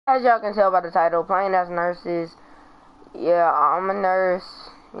As y'all can tell by the title, playing as nurses. Yeah, I'm a nurse.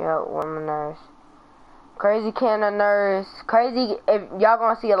 Yeah, I'm a nurse. Crazy Ken a nurse. Crazy, if y'all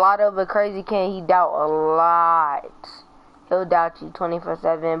gonna see a lot of it, Crazy Ken, he doubt a lot. He'll doubt you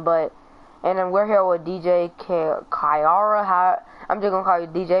 24/7, but, and then we're here with DJ Kyara. I'm just gonna call you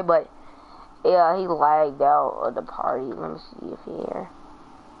DJ, but yeah, he lagged out of the party. Let me see if he here.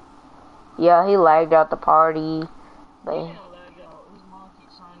 Yeah, he lagged out the party. But yeah, lagged out. His mom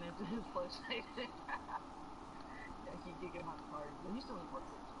keeps signing into his PlayStation. Yeah, keep kicking him out the party, but he's still in party.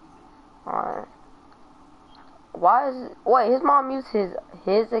 Alright. Why is wait? His mom used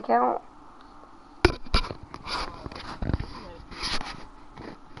his account.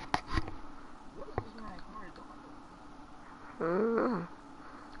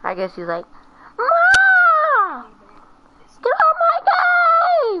 I guess he's like, Mom, get off my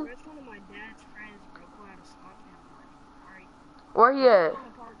game. That's one of my dad's friends, bro. Go out of spot me. Alright. Where he at?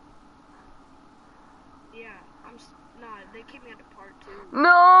 Yeah, nah, they kicked me at the park too.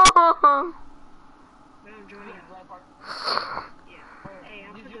 No. But I'm joining it. Yeah. Hey,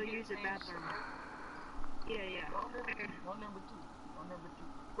 I'm gonna go use the bathroom. Yeah. No number two.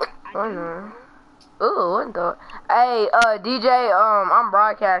 I know. Ooh, what the? Hey, DJ, I'm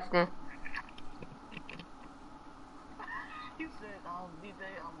broadcasting. He said, DJ,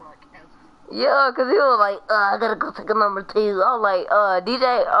 I'm broadcasting. Yeah, cause he was like, I gotta go take a number 2. I was like, DJ,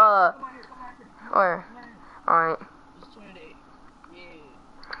 where? Alright. It's 28. Yeah.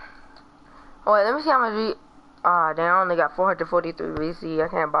 Oh, wait, let me see how much damn, I only got 443 VC. I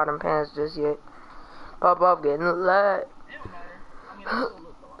can't buy them pants just yet. Pop up getting lag. It don't matter. I mean, I still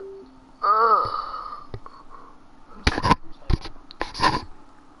look alright.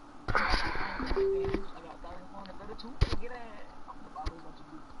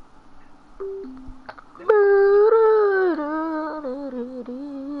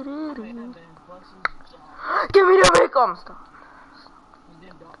 Give me the big stop.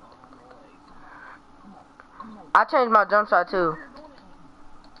 I changed my jump shot too.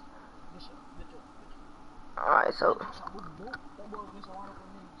 Alright, so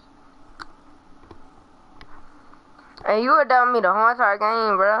and you were down me the whole entire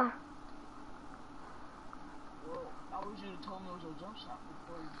game, bro.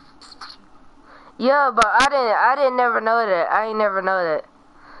 Yeah, but I didn't never know that. I ain't never know that.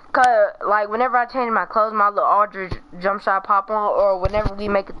 Cause like whenever I change my clothes, my little Aldridge jump shot pop on, or whenever we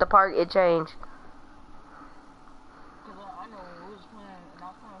make it to park, it change.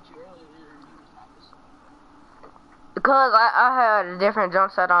 Because I had a different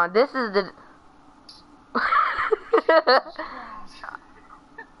jump shot on. This is the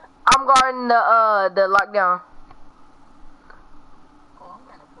I'm guarding the lockdown.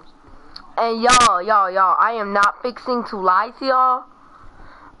 And y'all, I am not fixing to lie to y'all.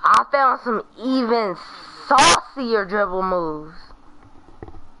 I found some even saucier dribble moves.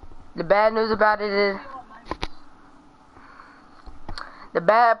 The bad news about it is, the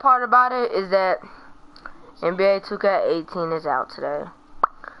bad part about it is that NBA 2K18 is out today.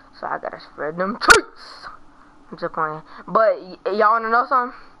 So I gotta spread them treats. I'm just playing. But y'all wanna know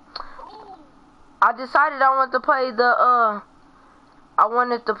something? I decided I wanted to play the oh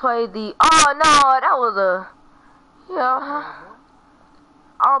no, that was a, yeah.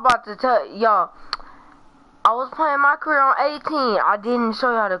 I was about to tell y'all, I was playing my career on 18. I didn't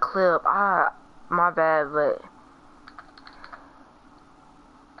show y'all the clip. My bad, but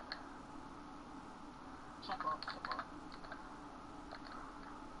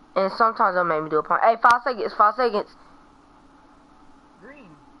and sometimes they'll make me do a point. Hey, 5 seconds, 5 seconds.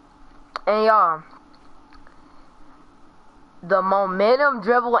 Green. And y'all, the momentum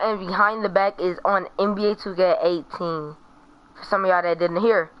dribble and behind the back is on NBA 2K18. For some of y'all that didn't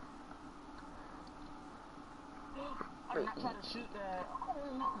hear. I did not try to shoot that.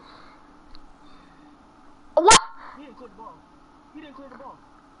 What? He didn't clear the ball.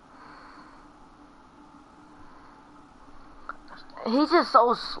 He's just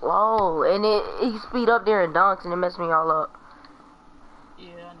so slow, and he speed up there and dunks, and it messed me all up. Yeah,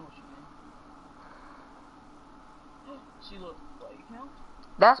 I know what you mean. See, look, like him.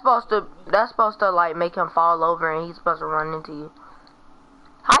 That's supposed to like make him fall over, and he's supposed to run into you.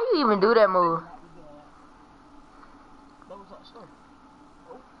 How you even do that move? That was that story.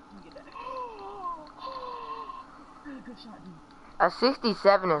 Oh, let me get that. Good shot, dude. A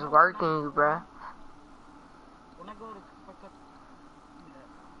 67 is working you, bruh. When I go to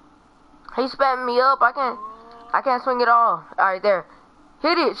He's spatting me up. I can't swing it all. Alright, there.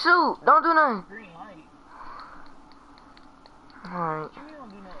 Hit it. Shoot. Don't do nothing. Green light. Alright.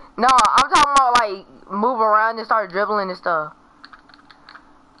 No, I'm talking about like move around and start dribbling and stuff.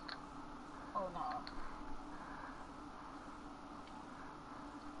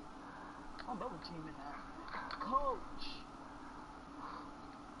 other team in that. Coach.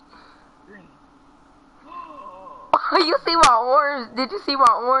 Green. You see my orange? Did you see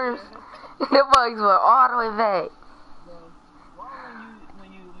my orange? Yeah. The bugs were all the way back. Bro, why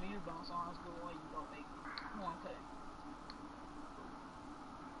when you bounce on high school, why you don't make it? Come on, cut it.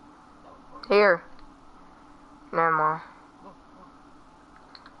 That was perfect. Here. Never mind. Look.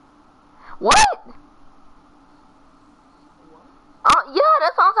 What? What? Yeah,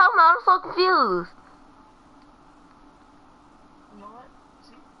 that's what I'm talking about. I'm so confused. You know what?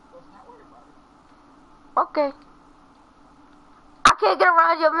 See, let's not worry about it. Okay. I can't get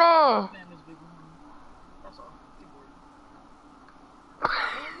around your man. Man, this big one. That's all. Keep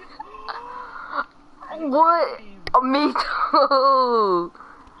working. What? Oh, me too.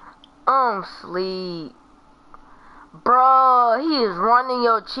 I'm sleep. Bro, he is running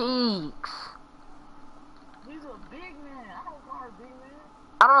your cheeks. He's a big man. I don't guard big man.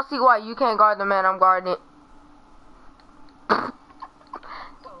 I don't see why you can't guard the man I'm guarding. Shut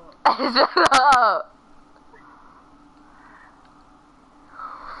up.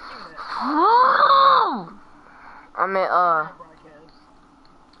 I'm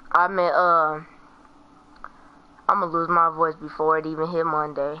gonna lose my voice before it even hit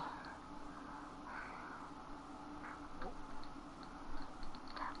Monday.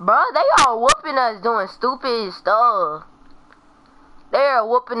 Bro, they are whooping us doing stupid stuff. They are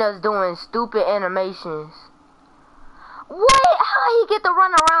whooping us doing stupid animations. What? How he get to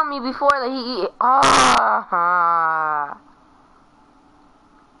run around me before he...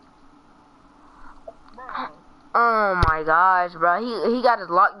 Oh my gosh, bro. He got his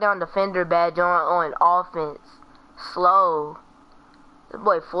lockdown defender badge on offense. Slow. This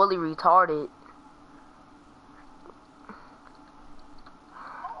boy fully retarded.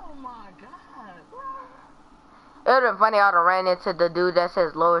 Oh my god, bro. It would have been funny. I would have ran into the dude that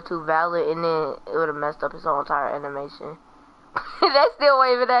says lower 2 valid, and then it would have messed up his whole entire animation. They still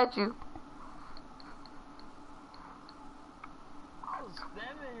waving at you. I was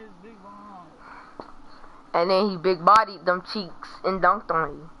spamming his big behind. And then he big bodied them cheeks and dunked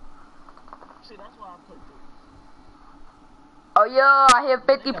on you. See, that's why I put this. Oh yeah, I hit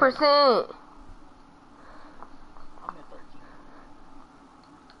 50%. I'm at 13.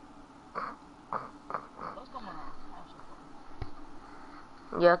 Let's come on. Have some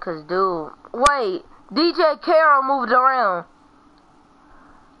fun. Yeah, cause dude, wait, DJ Carroll moved around.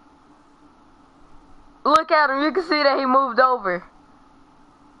 Look at him, you can see that he moved over.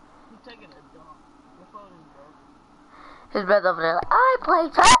 He's taking a dump. Your phone is broken. His brother over there like, I play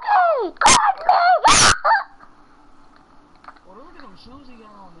turkey! Guard me! Well, look at them shoes he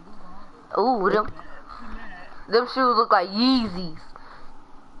got on. The dude behind him. Ooh, He mad. them shoes look like Yeezys. He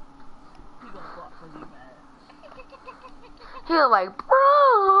gonna flop cause he mad. He was like,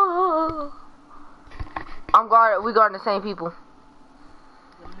 bro. We guarding the same people.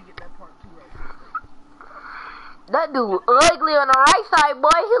 Let me get that part 2 right. That dude ugly on the right side, boy.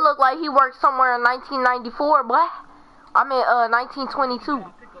 He looked like he worked somewhere in 1994, boy. I mean, 1922.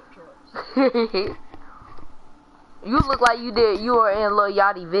 You look like you were in Lil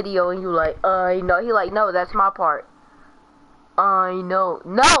Yachty video, and you like, no. He like, no, that's my part. I know.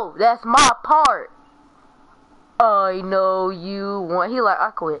 No, that's my part. I know you want. He like,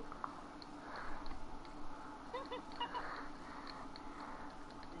 I quit.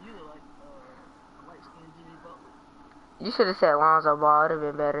 You look like light-skinned Jimmy Butler. You should have said Lonzo Ball. It'd have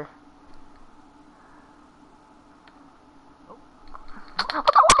been better.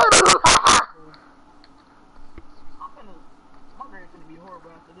 My grade's gonna be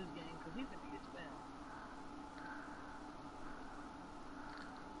horrible after this game because he's gonna get spammed.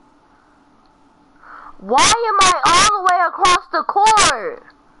 Why am I all the way across the court?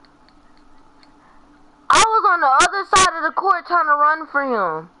 I was on the other side of the court trying to run for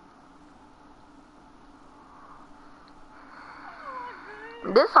him.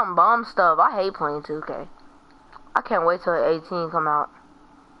 This some bomb stuff. I hate playing 2K. I can't wait till 18 come out.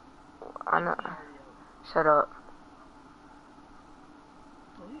 I know. Shut up.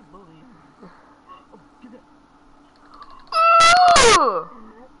 Oh, he's bullying me. Oh, get that.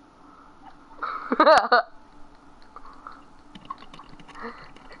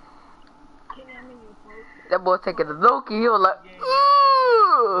 That boy taking the Loki. He was like,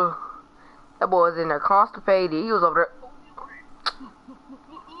 ooh. That boy was in there constipated. He was over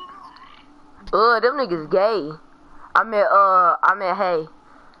there. Them niggas gay. I meant hey.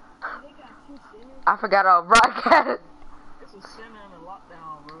 I forgot our broadcast. It's a center and a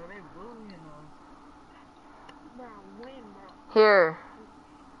lockdown, bro. They bullying us. Bro, when, bro? Here.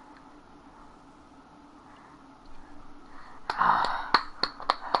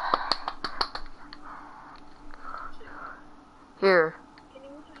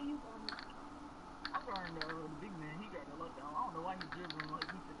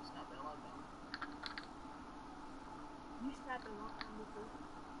 got the long time before.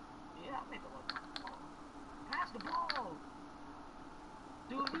 Yeah, I made the one. Pass the ball!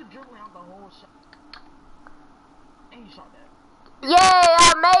 Dude, you dribbling out the whole shot. And you shot that. Yay,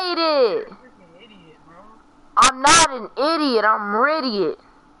 I made You're it! a freaking idiot, bro. I'm not an idiot, I'm an idiot.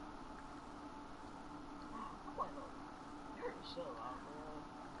 What? You're a sellout, bro.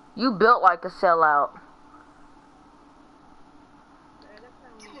 You built like a sellout. That's not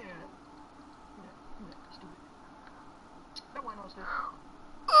Come me. here. Come here, stupid. That went on stupid.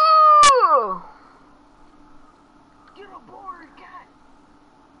 Ooh. Get a board, cat!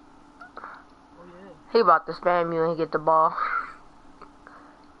 Oh, yeah. He about to spam you and get the ball.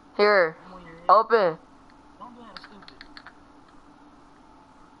 Here, I'm on your head. open. Don't do that stupid.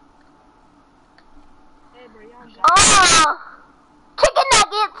 Hey, bro, y'all got Chicken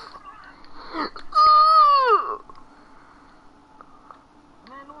nuggets. Ooh.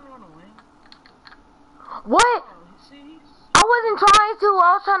 Man, don't run away. What? Oh, see? I wasn't trying to.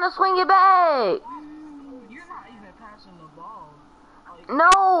 I was trying to swing it back. You're not even passing the ball. Like,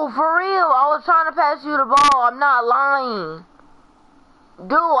 No, for real. I was trying to pass you the ball. I'm not lying.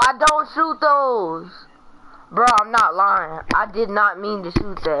 Dude, I don't shoot those. Bro, I'm not lying. I did not mean to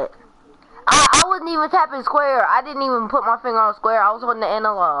shoot that. I wasn't even tapping square. I didn't even put my finger on square. I was holding the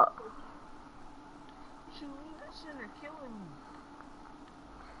analog. shoot, that center killing me.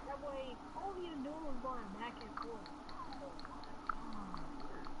 that way. All you doing is going back and forth.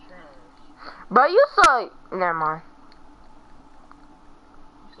 You're trash. Bro, you suck. Never mind.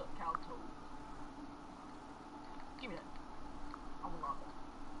 You suck cow toes. Give me that. I will not.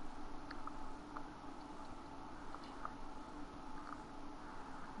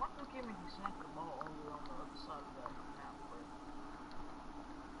 Why don't you make me smack the ball all the way on the other side of that map, bro?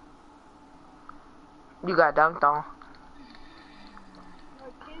 You got dunked on.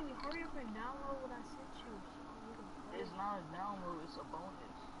 Like, Kenny, hurry up and download what I sent you. So you can play. It's not a download, it's a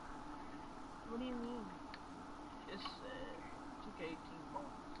bonus. What do you mean? It's 2K18 bonus.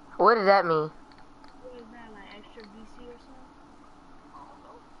 What does that mean? What is that, like extra VC or something? I don't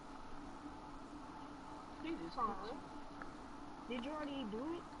know. Jesus, Oh. Did you already do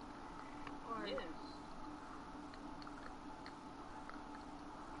it? Or yes.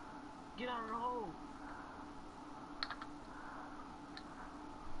 Get out of the hole.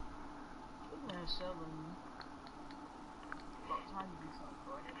 This man selling me. About time to do something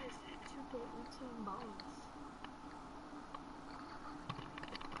for I just said 2K18 bonus.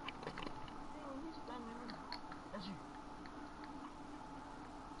 Damn, he's spamming me. That's you.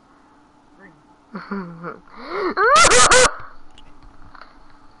 Green.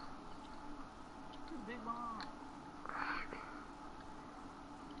 Too big behind.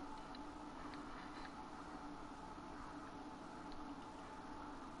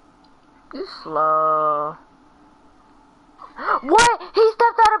 You slow. What? He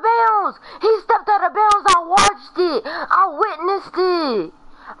stepped out of bounds. He stepped out of bounds. I watched it. I witnessed it.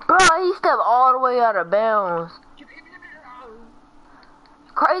 Bro, he stepped all the way out of bounds.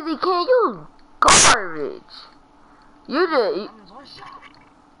 Crazy Ken, you garbage. You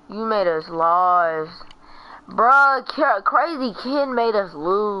made us lost. Bruh, Crazy Ken made us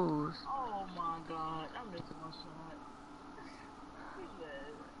lose. Oh my god, I missed my shot.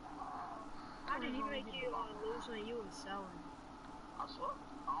 How did he make you lose when you were selling? I swear,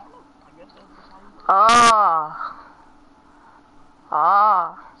 I don't know. I guess that's just how you do it.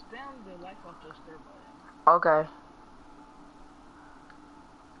 Spam the life off the stir button. Okay.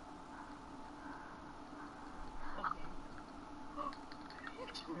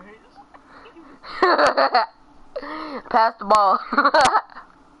 Pass the ball.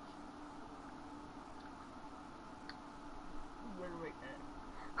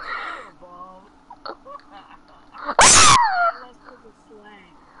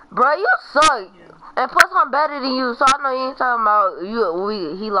 Bro, you suck. And plus, I'm better than you, so I know you ain't talking about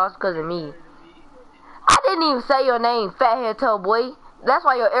you. He lost because of me. I didn't even say your name, fathead toe boy. That's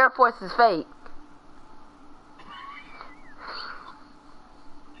why your Air Force is fake.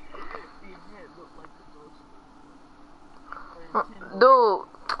 Dude,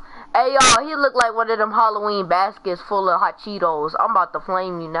 hey y'all, he looked like one of them Halloween baskets full of hot Cheetos. I'm about to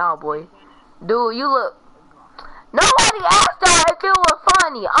flame you now, boy. Dude, you look. Nobody asked her if it was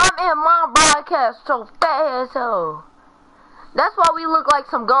funny. I'm in my broadcast, so fat as hell. That's why we look like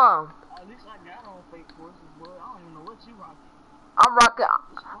some gum. At least I got on fake forces, boy. I don't even know what you rocking.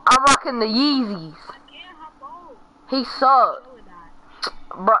 I'm rocking the Yeezys. I can't hop on. He sucked.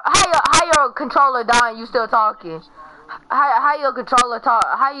 Bro, how your controller dying? You still talking? How your controller talk?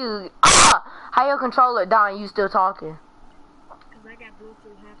 How your controller dying? You still talking? Cause I got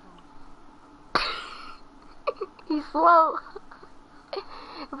Bluetooth headphones. He's slow.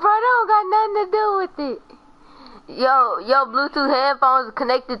 Bro, that don't got nothing to do with it. Your Bluetooth headphones are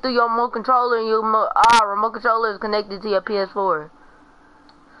connected through your remote controller, and your remote controller is connected to your PS4. My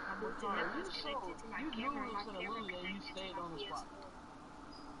Bluetooth headphones connected to my camera, and my camera connected to my PS4.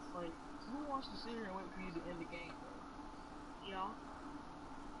 Like, who wants to sit here and wait for you to end the game, bro? Y'all.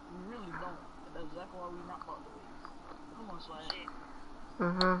 We really don't. And that's exactly why we not part of the league. Come on, Swag. Shit.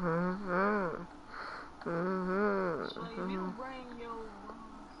 Swag, if you don't bring your...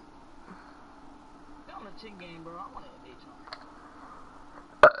 Get on the 10 game, bro. I want to end H1.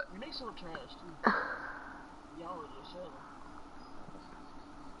 I mean, they so trash, too. Y'all are just selling.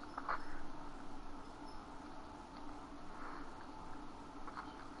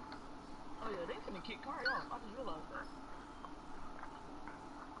 Oh yeah, they finna kick Kari off. I just realized that.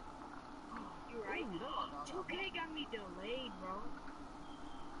 You're right. Ooh, 2K got me delayed, bro.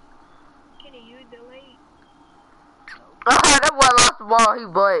 Kenny, you delayed? That boy lost the ball, he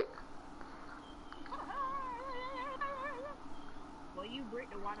butt. Well, you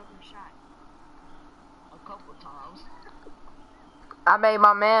bricked a wide open shot. a couple times. I made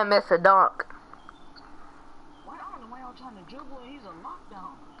my man miss a dunk. Why I don't know why y'all trying to dribble and he's a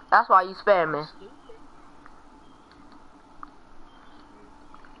lockdown. That's why you spamming. Stupid.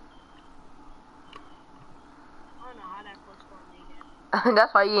 I don't know how that first one made it.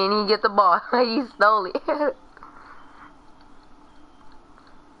 That's why you didn't even get the ball. You stole it.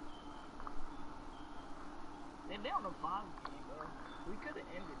 They on the 5 game, bro. We could have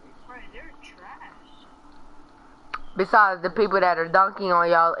ended it. Right, they're trash. Besides the people that are dunking on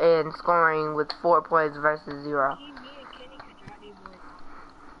y'all and scoring with 4 points versus 0. Me and Kenny could drop these boys.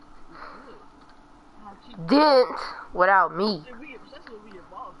 Didn't without me. Especially if we get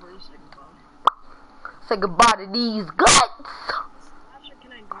ball for a second, bro. Say goodbye to these guts. Slasher,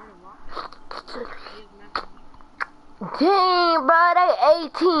 can I guard him up? Dang, bro, they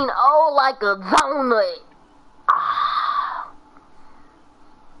 18-0 like a donut. I'm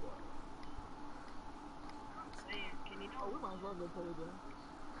saying, can you Oh, we might as well go play them.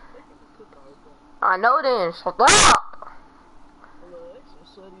 They can cook our thing. I know then. Shut up. Hello, extra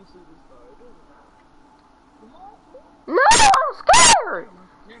sweaty superstar. Come on. No, I'm scared.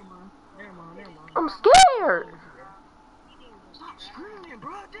 Never mind. I'm scared. Stop screaming,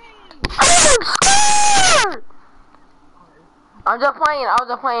 bro. Dang. I'm scared. I'm just playing. I was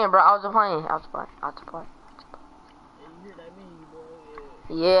just playing, bro. Hey, you hear that mean,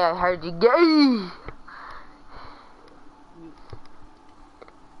 boy? Yeah, I heard you gay. Oh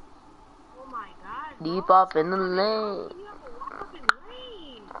my god. Deep bro. up in the lane. You have a walk up in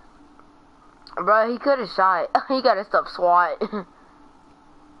lane. Bro, he could have shot. He got his stuff swat.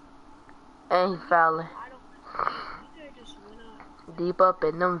 And he fell. I don't you could just went up. Deep up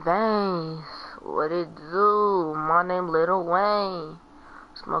in them veins. What it do? My name Little Wayne.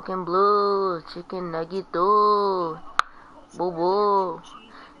 Smoking blues. Chicken nugget do. Boo boo.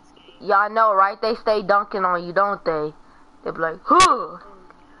 Y'all know, right? They stay dunking on you, don't they? They be like, huh.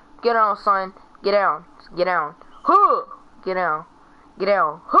 Get down, son. Get down. Get down. Huh. Get down. Get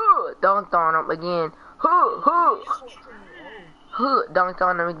down. Huh. Dunked on him again. Huh. Huh. Huh. Dunked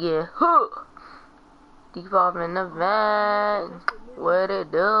on him again. Huh. Deep off in the van. What it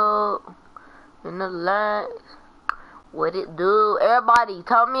do? In the lights. What it do? Everybody,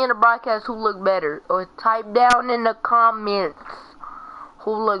 tell me in the broadcast who look better. Or type down in the comments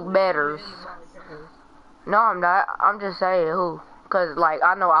who look better. No, I'm not. I'm just saying who. Because, like,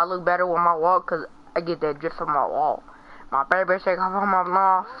 I know I look better with my walk because I get that drip from my wall. My baby shake off on my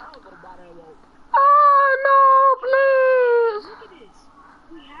mouth. Oh, no, please. Look at this.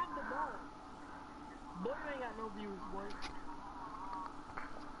 We have the ball. Boy, you ain't got no views, boy.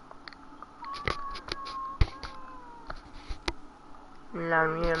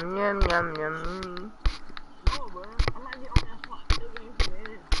 Yum, yum, yum, yum, yum. No, bro. I'm not getting on that spot. This game for the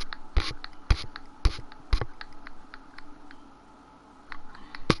end.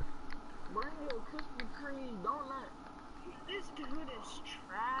 Bring your Krispy Kreme donut. This dude is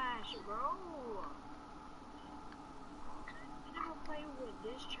trash, bro. I never played with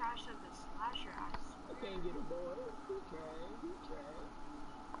this trash of the slasher. I I can't get a boy. He trying.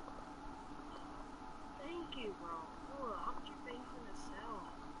 Thank you, bro. Oh, how much you paying for the sell?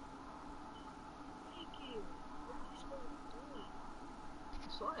 Thank you. What are you supposed to do?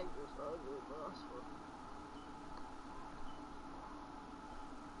 So I ain't just ugly, bro. I swear.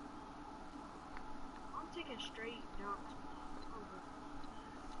 I'm taking straight dunks.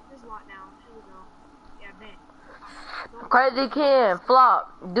 This is lockdown. Here we go. Yeah, bet. Crazy Ken, flop.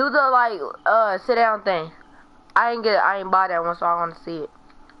 Do the like sit down thing. I ain't buy that one, so I want to see it.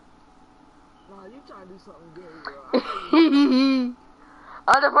 No, you trying to do something good, bro.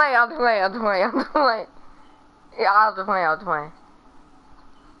 I'm just playing. Yeah, I'm just playing.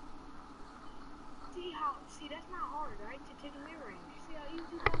 See, that's not hard, right? To take a mid-range. See how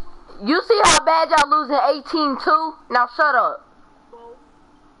easy that was? You see how bad y'all losing 18-2? Now shut up. Well,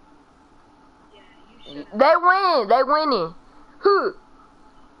 yeah, you should have. They winning. Huh.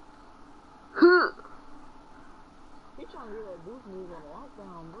 He trying to get that boost move on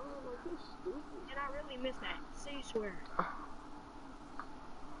lockdown, bro. Like, he's stupid. And I really missed that. Say you swear.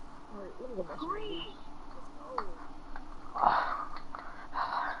 Alright, let me go back to Green. Let's go.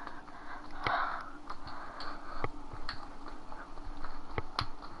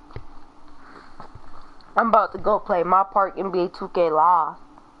 I'm about to go play my Park NBA 2K Live.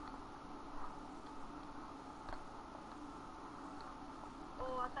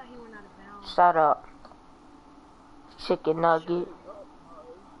 Oh, I thought he went out of bounds. Shut up. Chicken nugget. You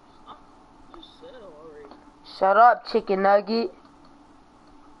said it already. Shut up, chicken nugget.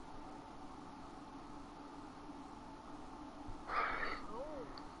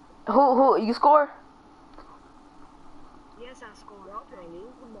 Who, you score? Yes, I scored. Y'all can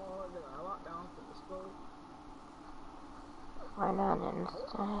lose the ball, then I lock down for the score. Why not? Maybe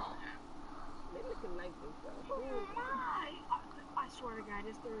can make this guy. Oh my! I swear to God,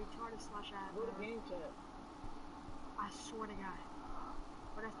 this the retarded slash ad. Go to game chat. I swear to God.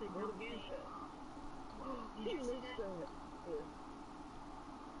 But that's the Go to dumb game thing. chat. Did you see that? Yeah.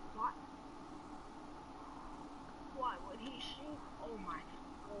 What? Why would he shoot? Oh my.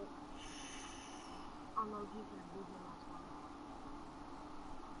 Oh. I know he's gonna do him last one.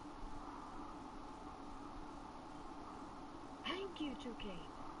 Thank you, 2K.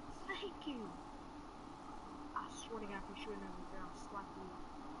 Thank you. I swear to God, for sure never gonna slap you.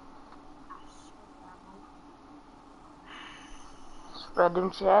 I swear to God, no. Spread them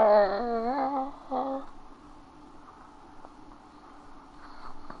chests.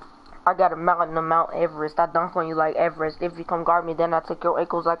 I got a mountain of Mount Everest. I dunk on you like Everest. If you come guard me, then I take your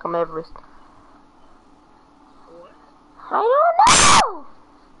ankles like I'm Everest. What? I don't know!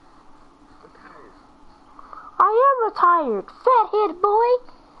 Retired. I am retired. Fathead boy.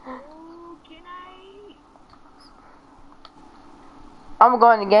 Oh, can I? I'm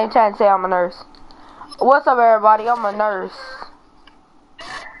going to game chat and say I'm a nurse. What's up, everybody? I'm a nurse.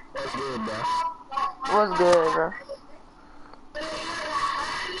 What's good, bro? What's good, bro?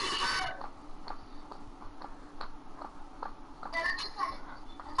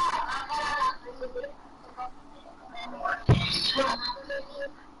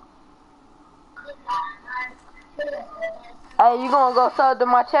 Hey, you gonna go sub to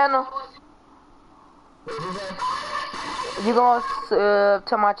my channel? You gonna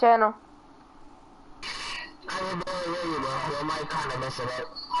to my channel?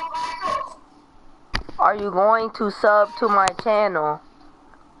 Are you going to sub to my channel?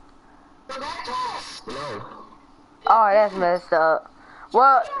 No. Oh, that's messed up.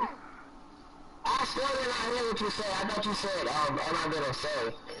 Well, I still did not hear what you said. I thought you said, am I gonna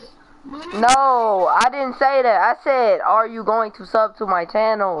say? no, I didn't say that. I said, are you going to sub to my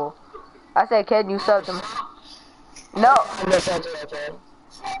channel? I said, can you sub to my... No. I'm gonna sub to your channel.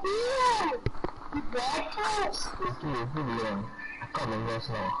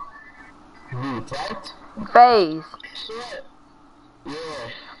 FaZe. Yeah.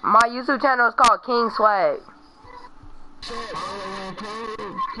 My YouTube channel is called King Swag.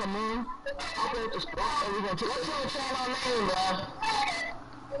 Come in. What's your channel name, bro?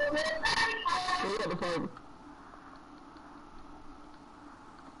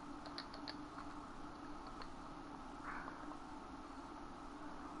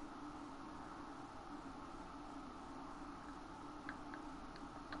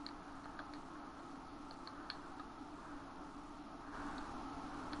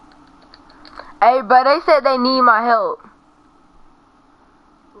 Hey, but they said they need my help.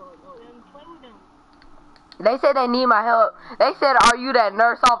 Then play with them. They said they need my help. They said, are you that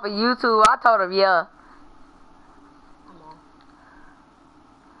nurse off of YouTube? I told them, yeah. Come on.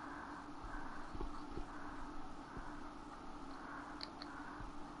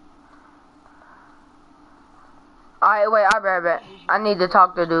 Alright, wait, I'll be right back. I need to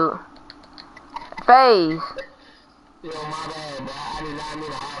talk to dude. FaZe. Yo, my bad, bro. I did not mean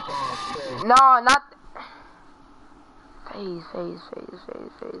to hop on. No, not... FaZe.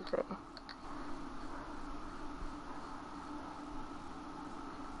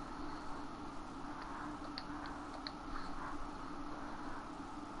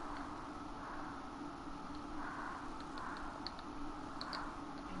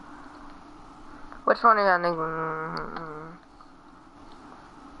 Which one of y'all niggas?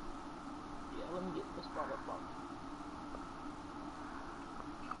 Yeah,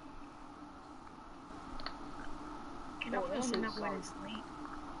 And I'm gonna sit up with his sleep.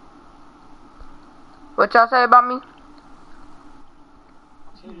 What y'all say about me?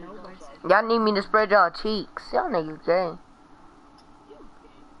 Nobody said. Y'all need me to spread y'all cheeks. Y'all niggas gay.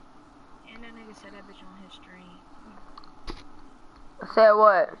 And that nigga said that bitch on his stream. Said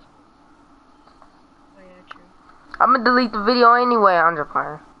what? Oh yeah, true. I'm gonna delete the video anyway. I'm just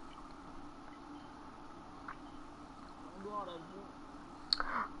playing.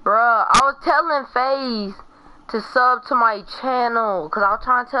 Bruh, I was telling FaZe to sub to my channel, cause I was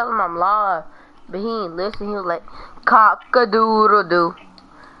trying to tell him I'm live, but he ain't listen. He was like, cock-a-doodle-doo.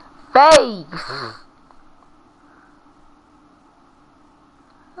 FaZe!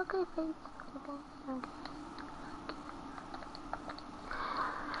 Okay, FaZe. Okay.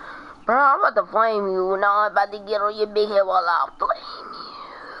 Bro, I'm about to flame you. Now I'm about to get on your big head while I flame you.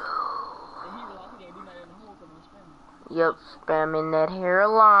 Yep, spamming that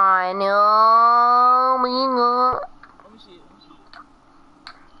hairline. Oh, my God.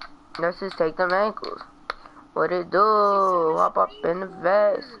 Let's just take them ankles. What it do? Hop up in the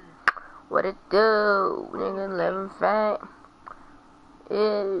vest. What it do? Nigga, 11 fat.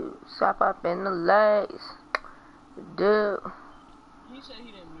 Ew, sop up in the legs. Dude. He said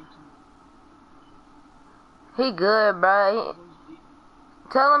he didn't mean to. He good, bro.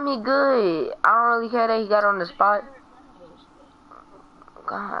 Tell him he good. I don't really care that he got on the spot.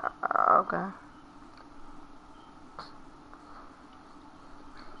 God, okay.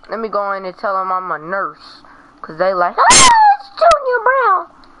 Let me go in and tell him I'm a nurse. Cause they like, ah, it's Junior Brown.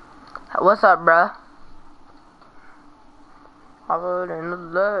 What's up, bruh? Covered in the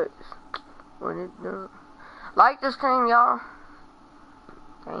legs. What it do? Like this stream, y'all.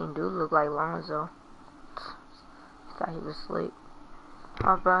 They ain't do look like Lonzo. Thought he was asleep.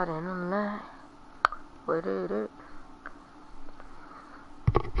 Covered in the legs. What it do?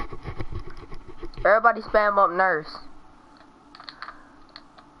 Everybody spam up nurse.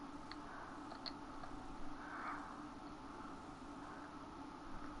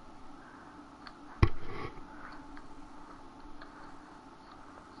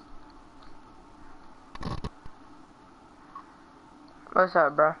 What's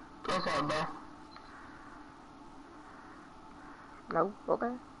up, bro? What's up, bro? No?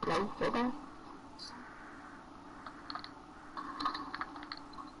 Okay. No, okay.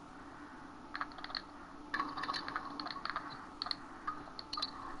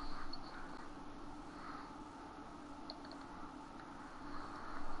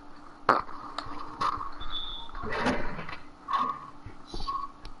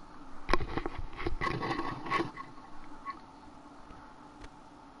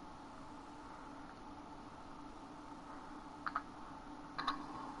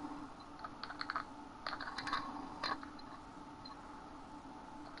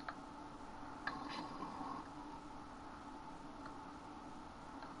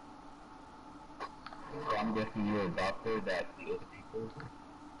 I'm guessing you're a doctor that heals people.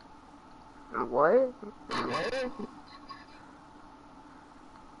 What? What?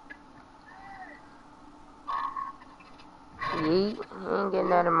 Yeet. You ain't getting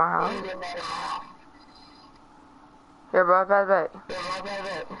that in my house. Here, bro, pass back.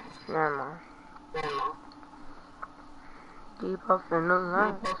 Never mind. Deep up in the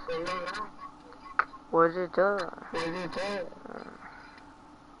line. What's it do?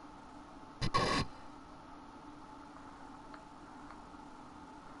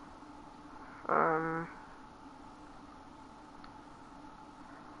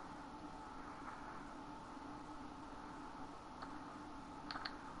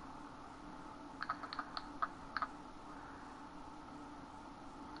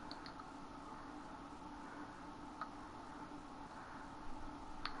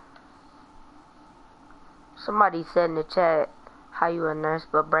 Somebody said in the chat, how you a nurse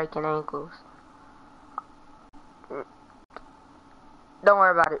but breaking ankles? Don't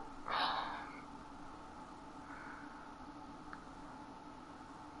worry about it.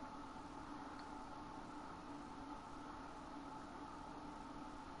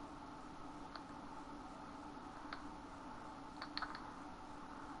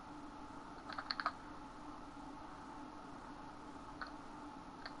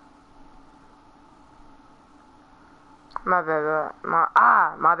 My bad,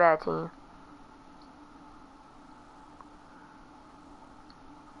 my bad, team.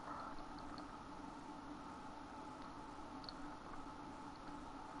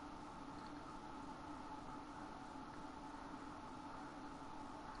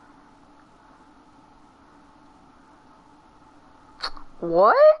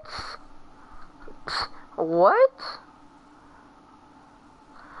 What? What?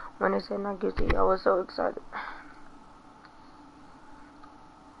 When they said not guilty, I was so excited.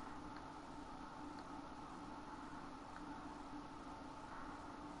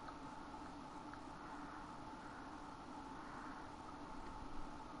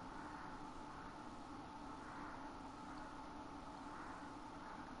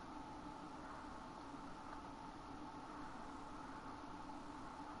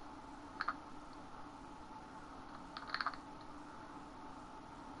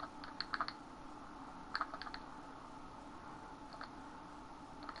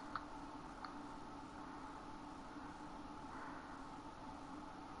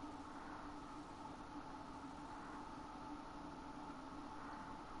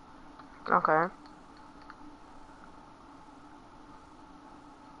 Okay.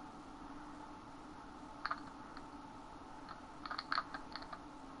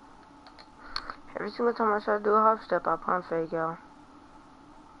 Every single time I try to do a hop step, I pump fake, y'all.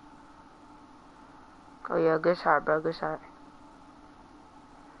 Oh yeah, good shot, bro. Good shot.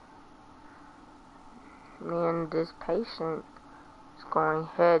 Me and this patient is going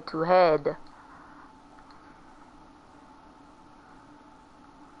head to head.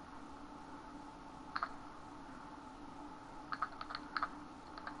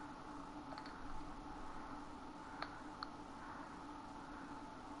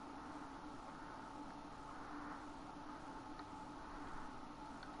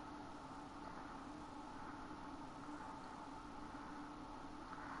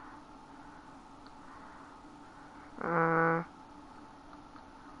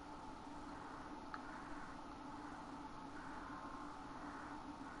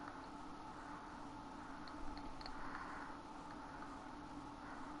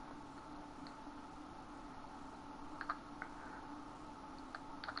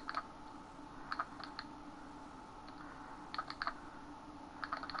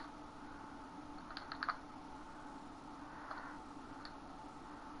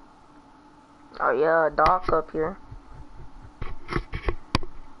 Oh yeah, a dog up here.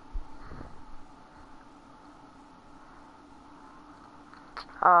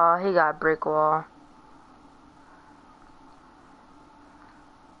 He got a brick wall.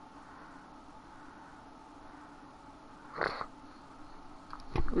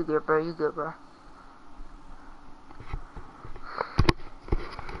 You good, bro. You good, bro.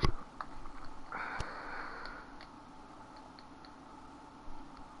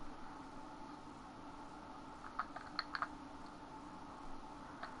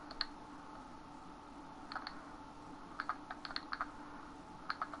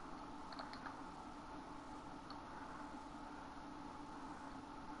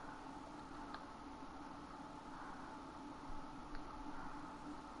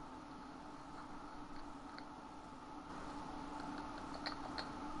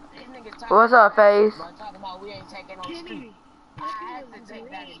 What's up, FaZe? Talking about we ain't taking no street. Kenny, I had to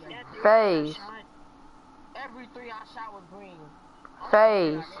take that green. street. That FaZe. shot. Every 3 I shot was green.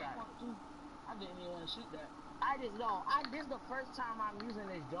 FaZe. I didn't even want to shoot that. This is the first time I'm using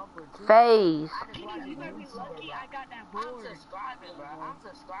this jumper too. FaZe. I just watched Kenny, you a might be YouTuber, lucky bro. I got that I'm board. subscribing, bro. I'm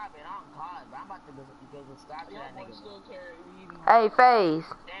subscribing on COD, bro. I'm about to go subscribe to that nigga. Hey, FaZe.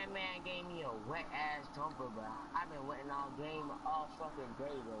 That man gave me a wet ass jumper, bro. I've been wetting all game all fucking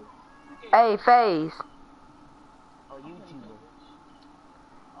day, bro. Hey, FaZe. A YouTuber.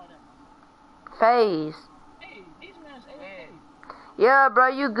 FaZe. Hey, these man's hey. Yeah, bro,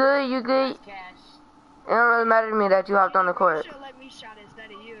 you good? You good? That's cash. It don't really matter to me that you hopped on the court. You should let me shot instead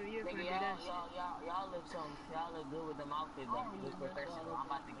of you. You Nigga, y'all look good with them outfits, though. Look professional. I'm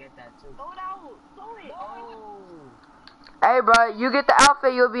about to get that too. Throw it out. Throw it. Oh. Hey, bro, you get the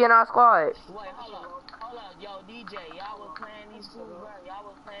outfit, you'll be in our squad. Wait, hold up, yo, DJ, y'all was playing these fools, bro. Y'all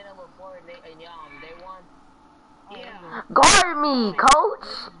was playing them before they won. Yeah. Guard me,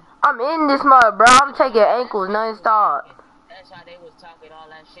 coach. I'm in this mud, bro. I'm taking ankles non-stop. That's how they was talking all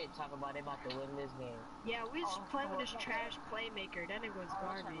that shit, talking about they about to win this game. Yeah, we was playing with this trash playmaker. That nigga was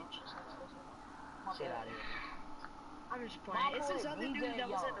garbage. Shit out of here. I'm just playing. It's this other dude that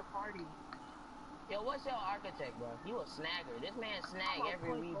was in the party. Yo, what's your architect, bro? You a snagger. This man snag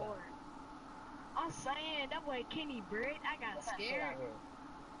every rebound. I'm saying, that boy Kenny Britt, I got scared.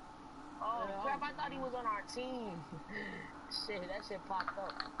 Oh, crap, I thought he was on our team. Shit, that shit popped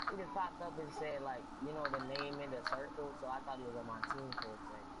up. He just popped up and said, like, you know, the name in the circle, so I thought he was on my team for a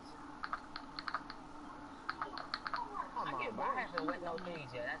second. Come on, bro. I haven't wet no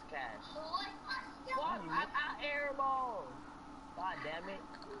things yet. That's cash. Fuck, I airball. God damn it.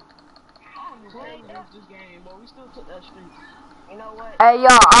 I don't play this game, but we still took that street. You know what? Hey,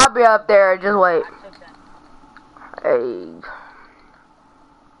 y'all, I'll be up there. Just wait. Hey.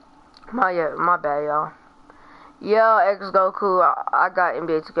 My bad, y'all. Yeah, X Goku, I got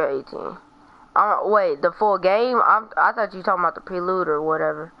NBA 2K18. Wait, the full game? I thought you talking about the prelude or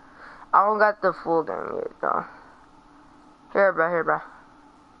whatever. I don't got the full game yet, though. Here, bro.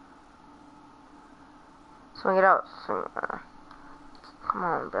 Swing it out. Come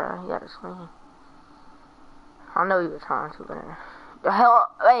on, bro. You gotta swing. I know you were trying to, but... The hell,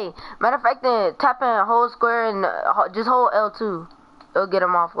 hey, matter of fact, then tap in hold square and just hold L2. It'll get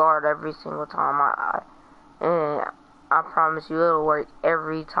him off guard every single time. And I promise you, it'll work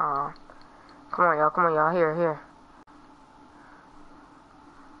every time. Come on, y'all. Here.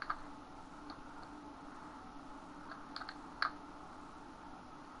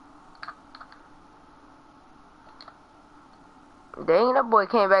 Dang, that boy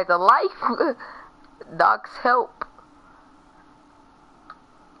came back to life. Doc's help.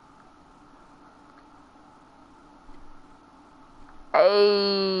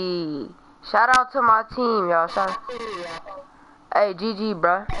 Hey, shout out to my team, y'all. Hey, GG,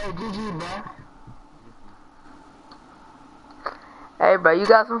 bro. Hey, bro, you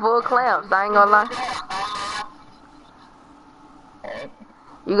got some full clamps. I ain't gonna lie.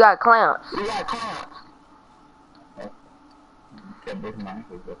 You got clamps.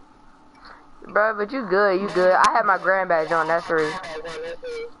 Bro, but you good, you good. I had my grand badge on, that's real.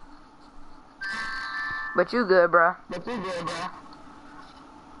 But you good, bro.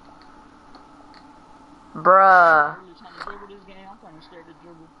 Bruh.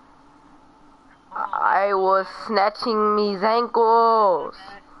 I was snatching me's ankles.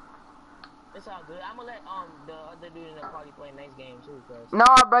 It's all good. I'm gonna let the other dude in the party play next game too, cause.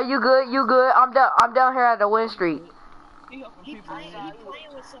 Nah, bro, you good, you good. I'm down here at the win streak. He playing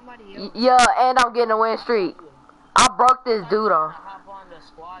with somebody else. Yeah, and I'm getting a win streak. I broke this dude off. Hop on the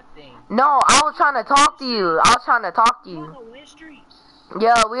squad thing. No, I was trying to talk to you. I was trying to talk to You you. on a win streak?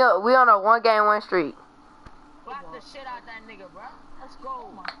 Yeah, we on a 1-game win streak. Block the shit out that nigga, bro. Let's go.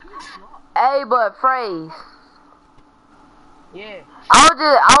 Hey, but phrase. Yeah. I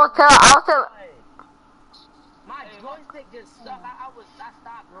was telling. My joystick just sucked. I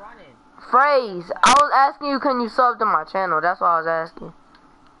stopped running. Phrase. I was asking you, can you sub to my channel? That's what I was asking.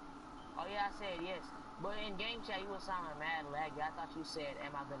 Oh yeah, I said yes. But in game chat, you was sounding mad laggy. I thought you said,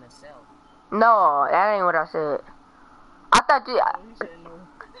 "Am I gonna sell?" No, that ain't what I said. I thought you. He said no.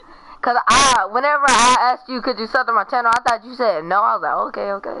 Cause whenever I asked you, could you sub to my channel? I thought you said no. I was like,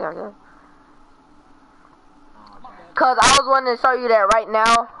 okay. Cause I was wanting to show you that right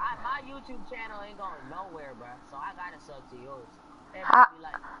now. My YouTube channel ain't going nowhere, bro. So I gotta sub to yours.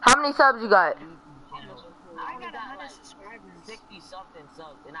 How many subs you got? I got 100 like subscribers. 60 something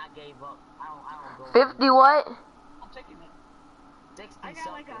subs, and I gave up. I don't go. 50 what? I'm taking it. 60 I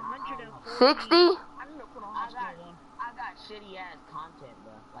got like 140. 60? I got shitty ass content,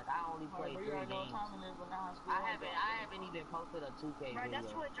 bro. Like I only play 3 games. I haven't even posted a 2K Bro, video.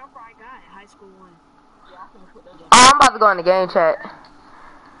 that's what jumper I got in high school one. Oh, I'm about to go in the game chat.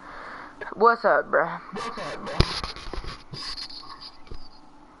 What's up, bro?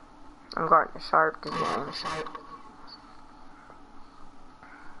 I'm going to sharp this game.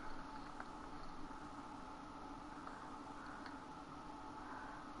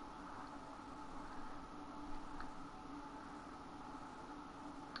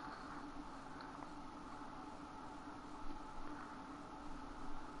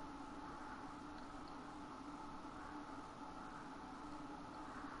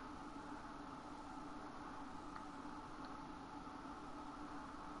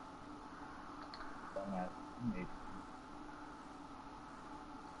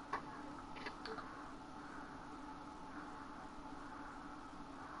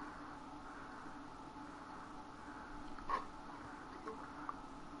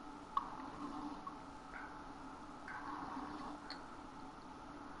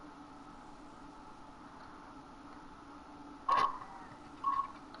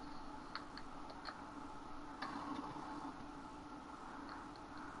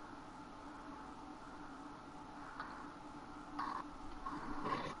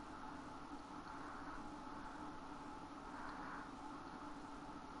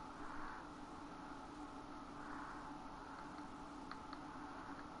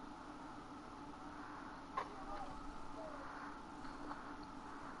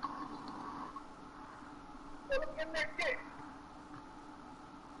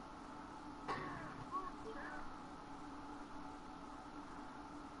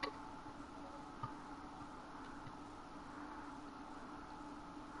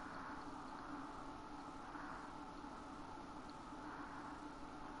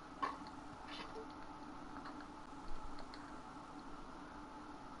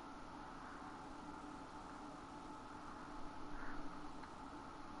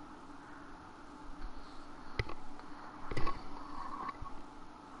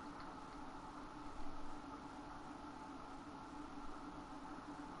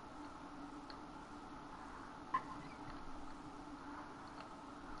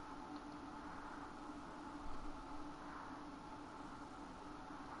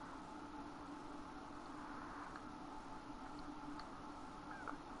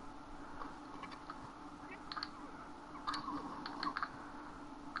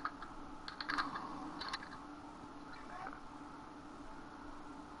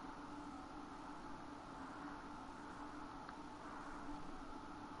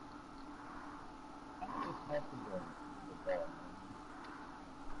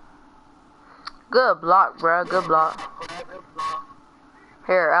 Good block, bro. Good block.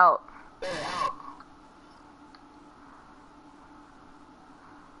 Here, out.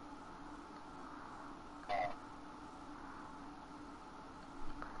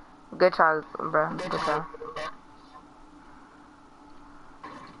 Good try, bro. Good try.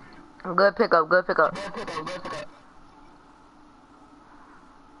 Good pickup. Good pickup.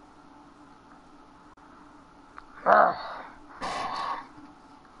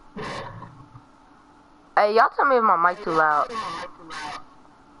 Hey, y'all tell me if my mic too loud.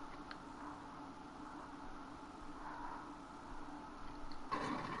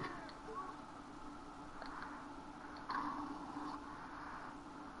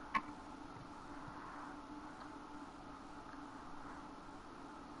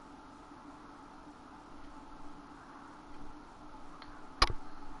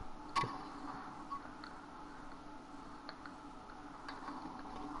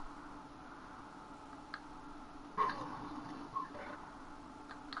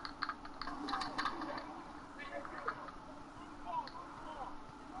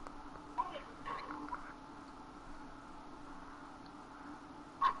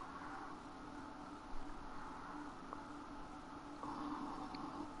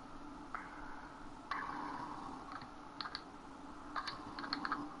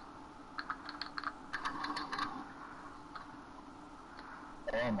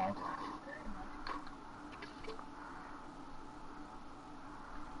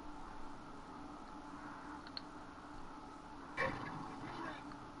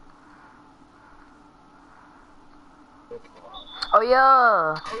 Oh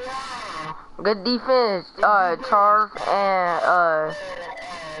yeah. Good defense, Charv and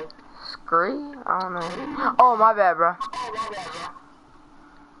Scree? I don't know. Oh my bad, bro.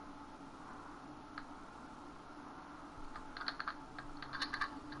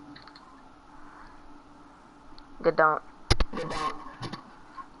 Good dunk.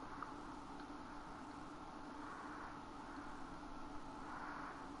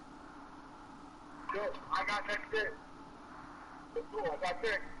 I got that shit. I got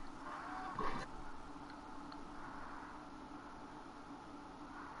that.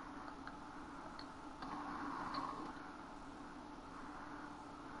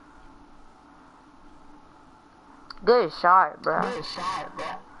 Good shot, bro. Good shot, bro.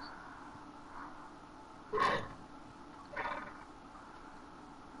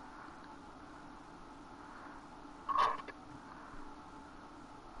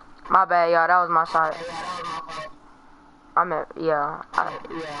 My bad, y'all. That was my shot. I meant, yeah.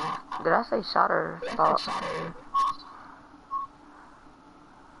 Did I say shot or thought?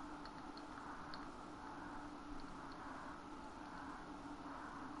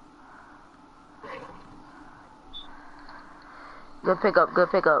 Good pickup, good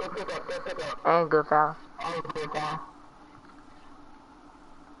pickup. And good foul.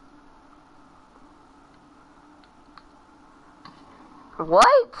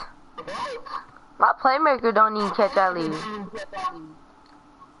 What? My playmaker don't even catch that lead.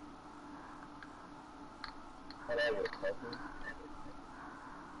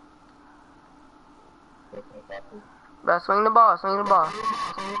 Bro, swing the ball, swing the ball.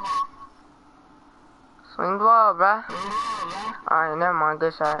 Swing the ball, bro. Alright, never mind,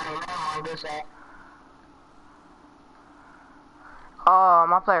 good shot. Oh,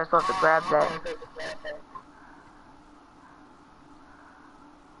 my player's supposed to grab that.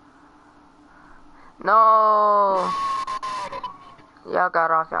 No. Y'all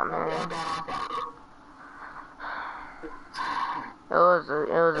got off y'all, man. It was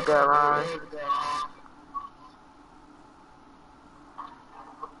a good run.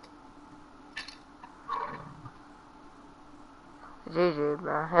 GG,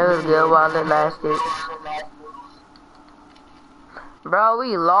 bro. It was good while it lasted. Bro,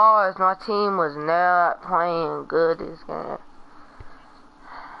 we lost. My team was not playing good this game.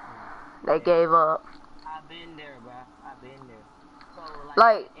 They gave up. I've been there, bro. I've been there. So,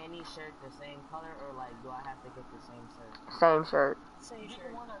 Like any shirt the same color, or like, do I have to get the same shirt? Same shirt. Same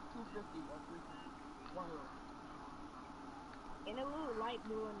shirt. One at 250 or 350. One of those. And a little light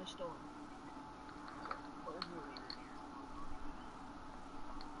blue in the store.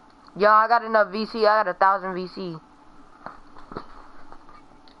 Yo, I got enough VC. I got 1,000 VC.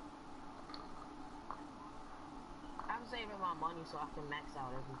 I'm saving my money so I can max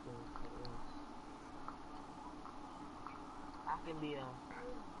out everything. I can be a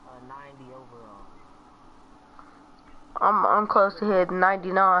 90 overall. I'm close to hitting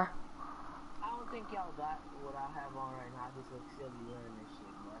 99. I don't think y'all got what I have on right now. I just look silly wearing this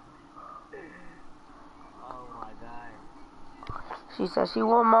shit, bro. Oh my god. She said she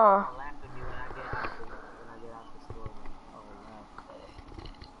want more. Laugh at me when I get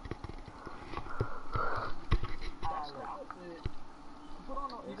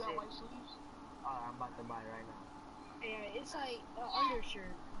It's like an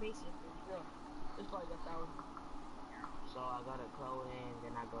undershirt, basically. Yeah. It's like 1,000. So I go to clothing,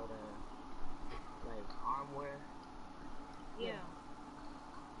 then I go to like armwear. Yeah.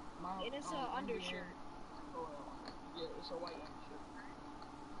 My, And it's an Indian, undershirt. oh, yeah, it's a white undershirt.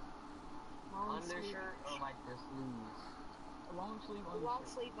 Long sleeve Undershirt or like the sleeves? A long sleeve undershirt. long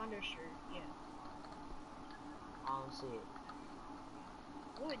sleeve undershirt, yeah. I don't see it.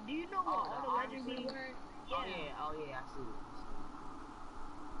 What, do you know what Oh, all the the arm legends be sleeve? wearing? Oh yeah, I see it. I see it.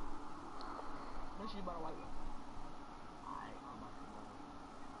 Make sure you buy the white one. Alright, I'm about to buy it.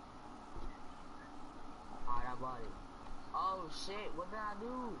 Alright, I bought it. Oh shit, what did I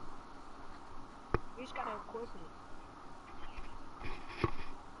do? You just gotta equip it.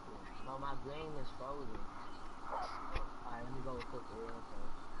 No, my game is frozen. Alright, let me go equip the real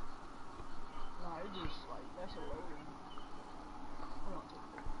first. Nah, it just like that's a loading. Hold on.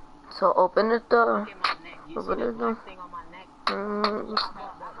 So open the door. Look at my neck. You see Open the the door. black thing on my neck? Mm. I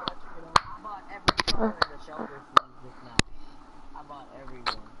bought every color in the shoulder sleeve just now. I bought every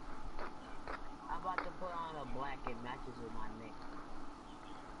one. I'm about to put on a black it matches with my neck.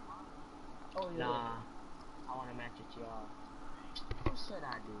 Oh yeah. Nah, I want to match it to y'all. What should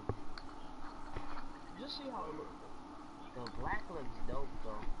I do? Just see how it looks. The black looks dope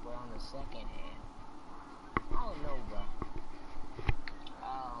though, but on the second hand, I don't know, bro.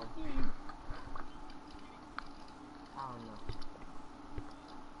 I don't know.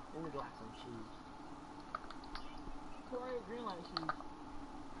 Let me go out some shoes. Right, green light shoes.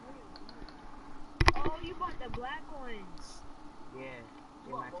 Oh, you bought the black ones. Yeah,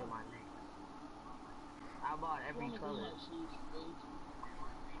 they match with my neck. I bought every Green color. light shoes, babe.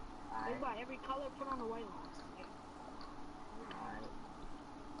 They Alright, bought every color, put on the white ones. Yeah. alright.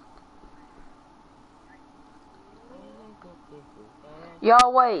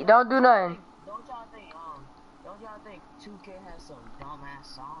 Y'all wait, don't do nothing. Don't y'all think 2K has some dumbass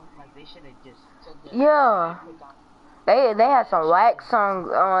songs? Like they should have just took the Yeah. They had some whack songs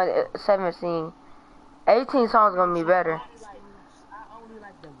on 17. 18 songs gonna be better. I only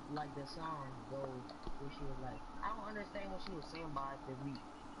like the song Gold, where she was like, I don't understand what she was saying about the beat.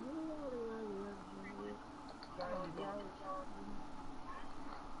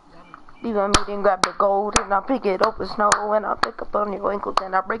 You want me to grab the gold and I pick it up in snow and I pick up on your ankles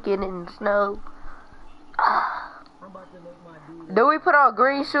and I break it in the snow. I'm about to make my dude. Do we put on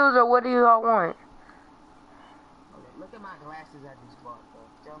green shoes or what do you all want? Look at my glasses I just bought though.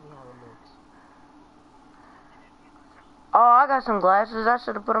 Tell me how it looks. Oh, I got some glasses. I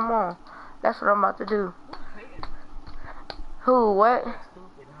should have put them on. That's what I'm about to do. Who? What?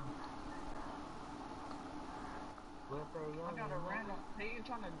 Stupid, huh? I got a random Peyton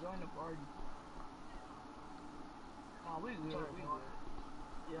trying to join the party. Oh, we good. We good.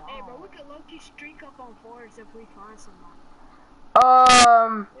 Yeah. Hey, bro, we could low-key streak up on fours if we find somebody.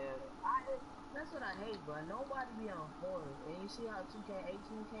 Yeah. That's what I hate, bro. Nobody be on 4. And you see how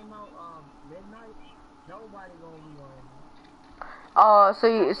 2K18 came out midnight? Nobody gonna be on.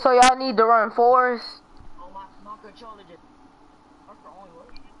 So y'all need to run fours? Oh, my controller just. That's the only way.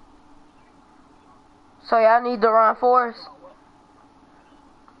 So y'all need to run fours?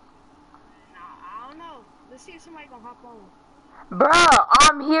 Nah, I don't know. Let's see if somebody gonna hop on. Bruh,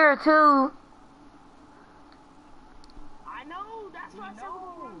 I'm here too. I know, that's why I said we're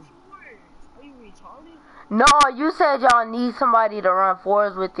gonna run fours. Are you retarded? No, you said y'all need somebody to run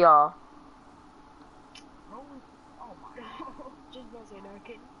fours with y'all. No. Oh my God. Just about to say no,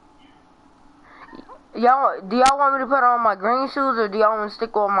 kidding. Do y'all want me to put on my green shoes or do y'all want to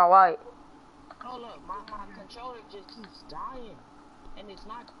stick with my white? Hold up, my controller just keeps dying. And it's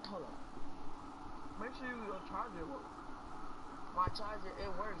not. Hold up. Make sure your charger works. My charger, it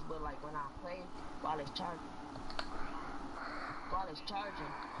works, but like when I play while it's charging,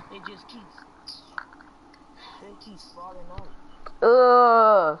 it just keeps falling out.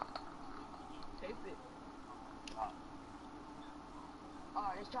 Tape it.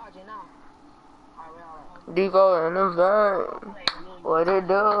 Alright, it's charging now. Alright. Devo in the van. What it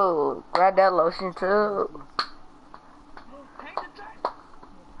do? Grab that lotion too. Hang the track.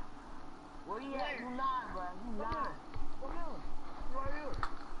 Where you at? You lying, bro. You lying. Come on. Right here.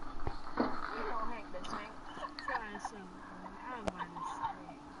 You don't hang the tank. Try something. I'm about to say.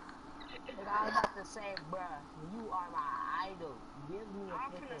 Like I was about to say, bruh, you are my idol. Give me a I'm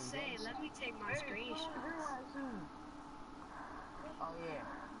freaking gonna say, gangster. let me take my screenshots. Oh yeah.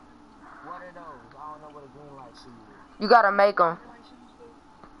 What are those? I don't know what a green light shoe is. You gotta make them.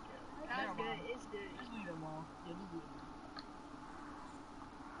 That's good, it's good. Just leave them on. Yeah, just leave them on.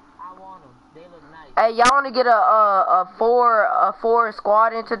 I want them. They look nice. Hey, y'all want to get a four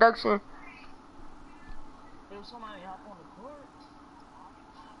squad introduction? If somebody hop on the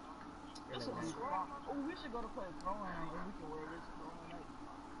This is oh, we should go to play throwing night and we can wear this throwing night.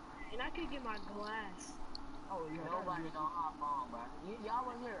 And I could get my glass. Oh yeah, nobody don't hop on, bro. Y'all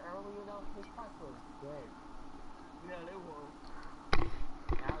were here earlier though. This park was dead. Yeah, they were.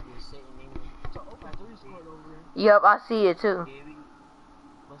 I was just sitting in here. So okay, so we scored over here. Yep, I see it too.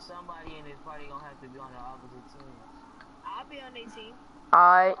 But somebody in this party gonna have to be on the opposite team. I'll be on their team.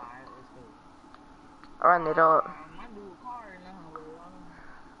 Alright. Alright, let's go. Run it up. My dude car now.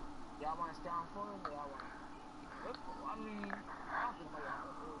 Y'all wanna stay on foot or y'all wanna? I mean, I don't think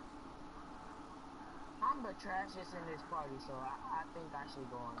y'all. I'm the trashiest in this party, so I think I should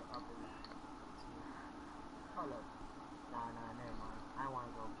go on the upper team. Hold up. Nah, never mind. I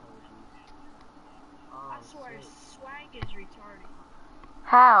wanna go play with you. Oh, I swear, swag is retarded.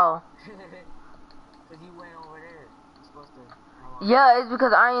 How? Cause you went over there. You're supposed to. Yeah, it's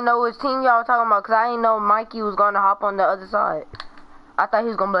because I didn't know which team y'all were talking about. Cause I didn't know Mikey was gonna hop on the other side. I thought he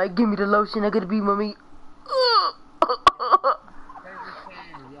was gonna be like, give me the lotion. I gotta beat my meat. Yo,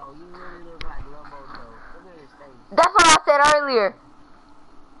 you really look like Lobo, though. Look at his face. That's what I said earlier.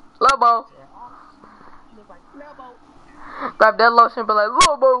 Lobo. You look like Lobo. Grab that lotion and be like,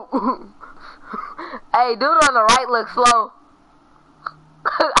 Lobo. Hey, dude on the right looks slow.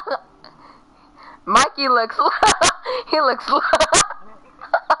 Mikey looks slow. He looks slow.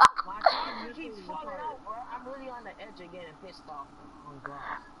 My car keeps falling out, bro. I'm really on the edge of getting pissed off. Oh, God.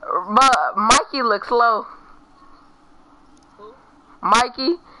 But Mikey looks slow. Who?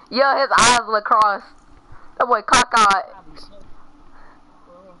 Mikey? Yeah, his eyes look crossed. That boy cockeyed.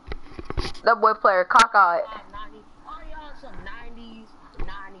 That boy player cockeyed. Oh, y'all some 90s,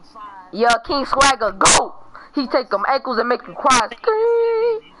 95. Yeah, King Swagger, go! He take them ankles and make them cry.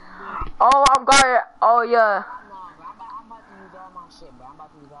 Scream. Oh, I'm guarded. Oh, yeah. I'm about to use all my shit, bro. I'm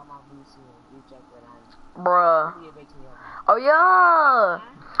about to use all my VC and recheck that I Bruh. Oh, yeah.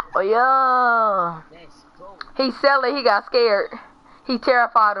 Oh, yeah. Let's go. He selling. He got scared. He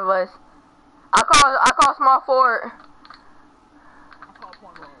terrified of us. I call small forward. I call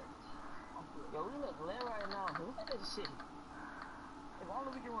point guard. Yo, we look lit right now. Look at this shit. If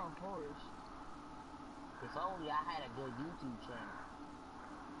only we can run Polish. If only I had a good YouTube channel.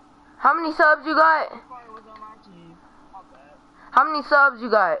 How many subs you got? Was on our team. Not bad. How many subs you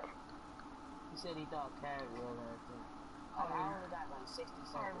got? He said he thought Carrot was everything. I only got like 60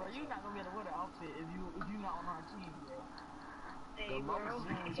 subs. Alright, bro, you're not gonna be able to wear the outfit if you're not on our team, bro. Hey,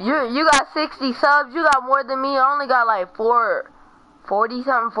 bro. You got 60 subs. You got more than me. I only got like 40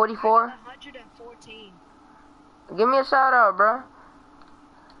 something, 44. 114. Give me a shout out, bro.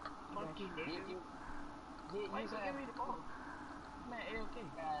 Monkey nigga. Why you give me the ball? Man, AOK.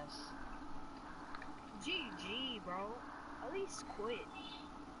 GG, bro. At least quit.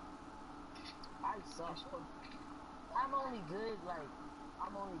 I suck. I'm only good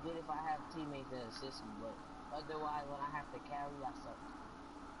if I have teammates that assist me, but otherwise when I have to carry, I suck.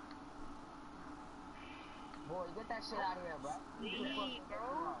 Boy, get that shit out of here, bro. Me,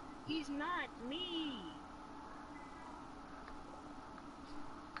 bro. He's not me.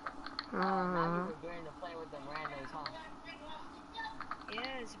 Now you regretting to play with them randoms, huh?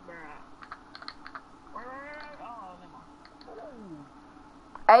 Yes, bro. Oh, never mind.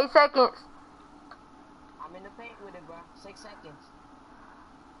 8 seconds. I'm in the paint with it, bro. 6 seconds.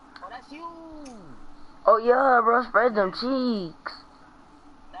 Oh, that's you. Oh yeah, bro. Spread them cheeks.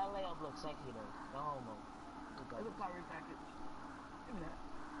 That layup looks sexy though. No homo. It looks like repackaged. Give me that.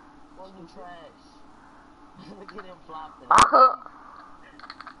 Boy, you trash. Look at him flopping.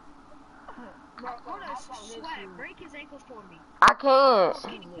 Bro, hold on, Swag, break his ankles for me. I can't.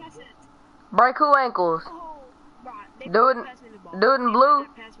 Can you pass it? Break who ankles? Oh, bro, they Dude, pass me the ball. dude in blue?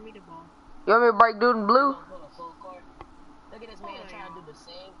 Pass me the ball. You want me to break dude in blue? Look at this man trying to do the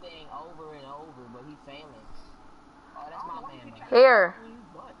same thing over and over, but he failing. Oh, that's my man, man. Here.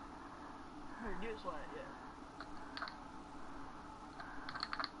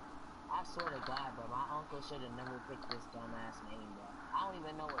 I swear to God, bro, my uncle should have never picked this dumbass name, bro. I don't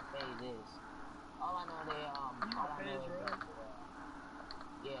even know what phase is. All I know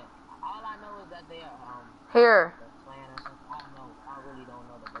all I know is that they are, Here. playing or something. I don't know. I really don't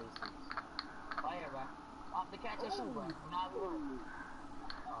know the basics. Right here, bro. Off the catch and shoot, bro. Not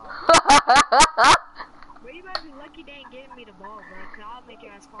Bro, you better be lucky they ain't giving me the ball, bro, cause I'll make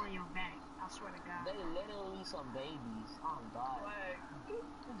your ass fall on your back. I swear to God. They literally some babies. Oh, God. You're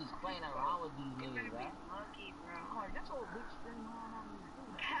just playing around with these niggas, right? Lucky, bro. Alright, that's all bitch thing on.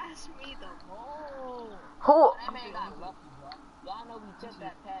 Pass me the ball. Who? That man got lucky, bro. Y'all know we took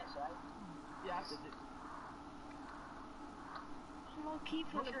that pass, right? Yeah, I took it. I'm low key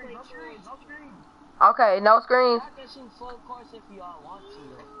for the play. No screen. Okay, no screens. I can shoot full course if y'all want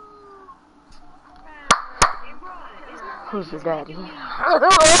to. Who's your daddy? There's not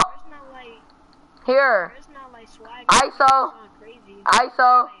like, Here. there's not like swag. ISO. Going crazy.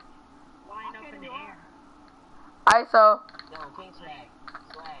 ISO. Like, flying up in the air. ISO. Yo, King Swag.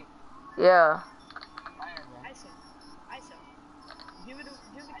 Swag. Yeah. Fire, bro. ISO. Give the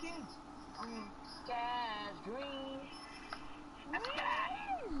kids. Cash Green.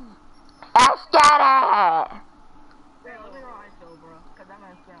 Ash got it. Bro, let me roll ISO, bro. Cause that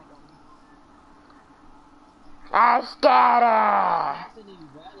man's scared of me. Ash got it. Passing to you,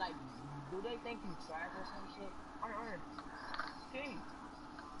 bro. Like, do they think you trash or some shit? Alright. King.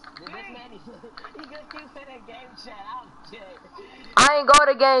 This man, he gonna keep in that game chat. I'm dead. I ain't go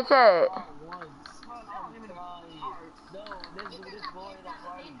to game chat. Once. I'm sorry. No, this boy in the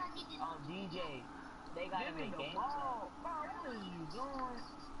party. DJ. They got him in game chat. Bro, what are you doing?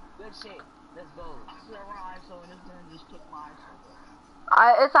 Good shit. Let's go. I said we're ISO and this man just took my ISO, bro.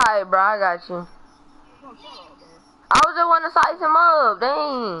 It's alright, bro. I got you. No, shut up, bro. I was just want to size him up.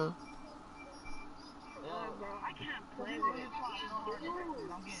 Dang. Yo, Bro, I can't play Play with it.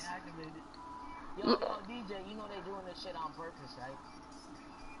 I'm getting activated. yo, DJ, you know they doing this shit on purpose, right?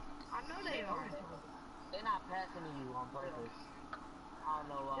 I know they are. They're not passing to you on purpose. I don't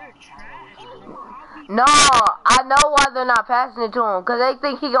know why. They're trash, bro. I'll be No, I know why they're not passing it to him. Cause they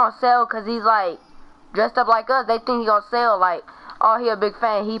think he gonna sell. Cause he's like dressed up like us. They think he gonna sell. Like, oh, he a big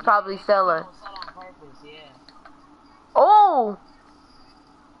fan. He probably sell They us. gonna sell on purpose, yeah. Oh,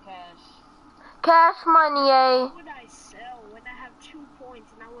 Cash. cash money, eh? Why would I sell when I have 2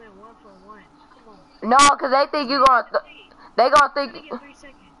 points and I win 1 for 1? Come on. No, cause they think you gonna. They gonna I'm think. gonna get 3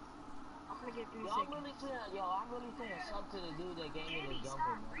 seconds. I'm gonna get 3 I'm seconds. really finna sub to the dude that gave me Danny, the stop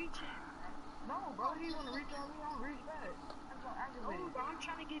jumper, man. reaching. No, bro, he's gonna reach on me, I'll reach back. That's not Oh, activated. bro, I'm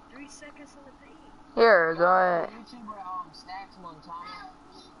trying to get 3 seconds on the thing. Here, go ahead. YouTuber, Stacks Montana.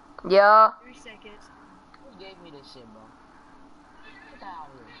 Yeah. 3 seconds. Who gave me this shit, bro? Get that out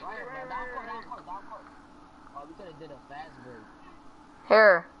of here. Right here, bro. Down court. Oh, we could've did a fast break.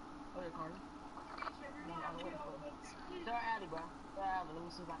 Here. Okay, Carter. Throw alley, bro. Throw alley. Let me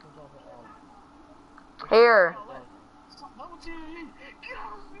see if I can jump it. Here. Stop double teaming me. Get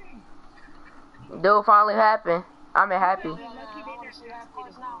out of me. Dude finally happened. I'm happy. Let's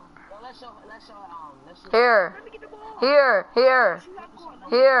show. Here. Let me get the ball. Here. Here. Shoot that ball.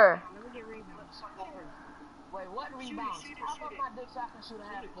 Here. Let me get rebound. Wait, what rebound? How about my dick shot can shoot a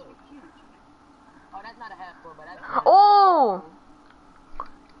half foot? Oh, that's not a half foot, but that's. Oh,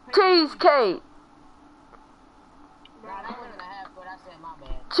 cheesecake. Nah, that wasn't a half foot. I said my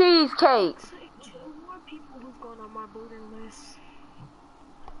bad. Cheesecake. It's like 2 more people who's going on my voting list.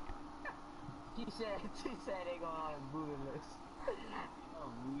 She said they going on his booty list. Oh,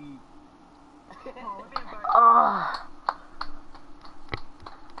 weak.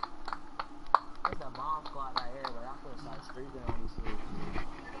 There's a bomb squad right here, but I'm gonna start streaking on this shit.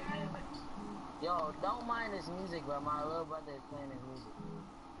 Yo, don't mind this music, bro. My little brother is playing this music.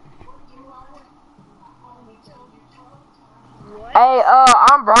 What? Hey,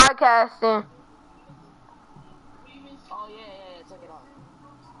 I'm broadcasting. Oh yeah, take it off.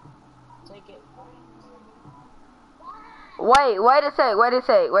 Take it. Wait a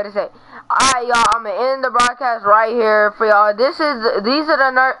sec. Alright, y'all, I'm gonna end the broadcast right here for y'all. These are the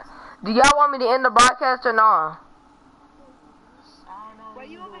do y'all want me to end the broadcast or not? I don't know. But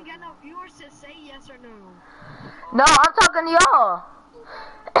you haven't got enough viewers to say yes or no. No, I'm talking to y'all.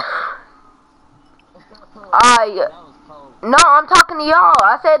 Alright. That was cold. No, I'm talking to y'all.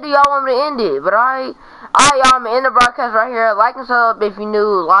 I said, do y'all want me to end it? But alright, y'all, I'm gonna end the broadcast right here. Like and sub if you're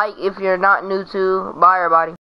new. Like if you're not new to. Bye, everybody.